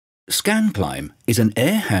ScanClime is an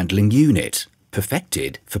air handling unit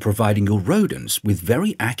perfected for providing your rodents with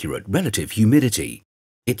very accurate relative humidity.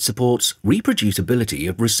 It supports reproducibility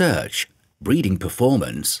of research, breeding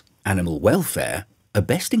performance, animal welfare, a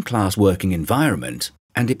best-in-class working environment,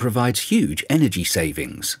 and it provides huge energy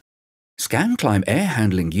savings. ScanClime air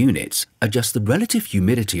handling units adjust the relative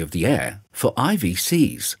humidity of the air for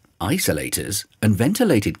IVCs, isolators, and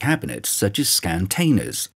ventilated cabinets such as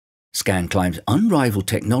ScanTainers. ScanClime's unrivaled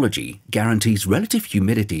technology guarantees relative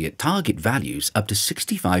humidity at target values up to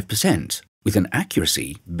 65%, with an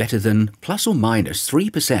accuracy better than plus or minus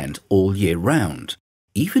 3% all year round,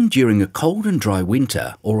 even during a cold and dry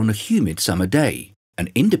winter or on a humid summer day, and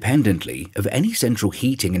independently of any central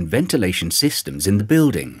heating and ventilation systems in the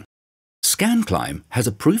building. ScanClime has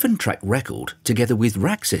a proven track record together with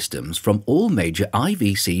rack systems from all major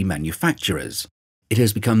IVC manufacturers. It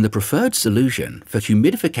has become the preferred solution for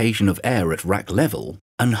humidification of air at rack level,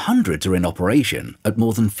 and hundreds are in operation at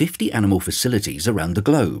more than 50 animal facilities around the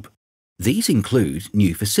globe. These include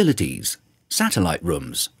new facilities, satellite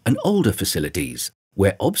rooms, and older facilities,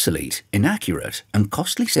 where obsolete, inaccurate, and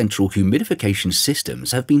costly central humidification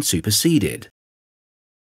systems have been superseded.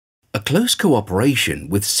 A close cooperation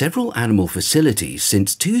with several animal facilities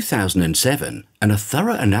since 2007 and a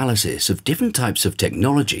thorough analysis of different types of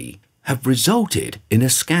technology have resulted in a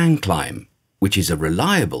ScanClime, which is a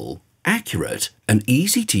reliable, accurate, and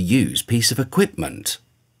easy-to-use piece of equipment.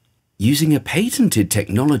 Using a patented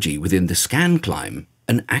technology within the ScanClime,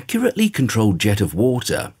 an accurately controlled jet of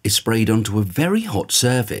water is sprayed onto a very hot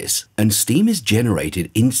surface and steam is generated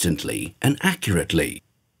instantly and accurately.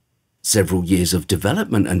 Several years of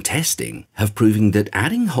development and testing have proven that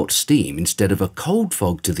adding hot steam instead of a cold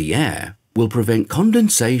fog to the air will prevent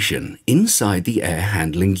condensation inside the air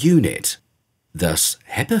handling unit. Thus,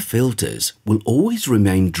 HEPA filters will always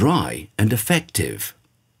remain dry and effective.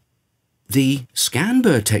 The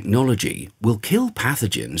SCANBUR technology will kill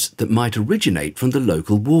pathogens that might originate from the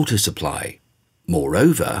local water supply.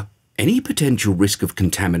 Moreover, any potential risk of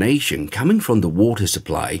contamination coming from the water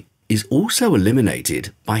supply is also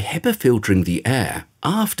eliminated by HEPA filtering the air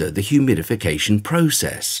after the humidification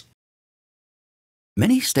process.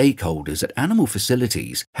 Many stakeholders at animal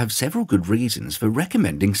facilities have several good reasons for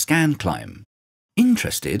recommending ScanClime.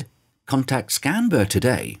 Interested? Contact ScanBur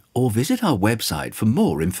today or visit our website for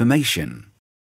more information.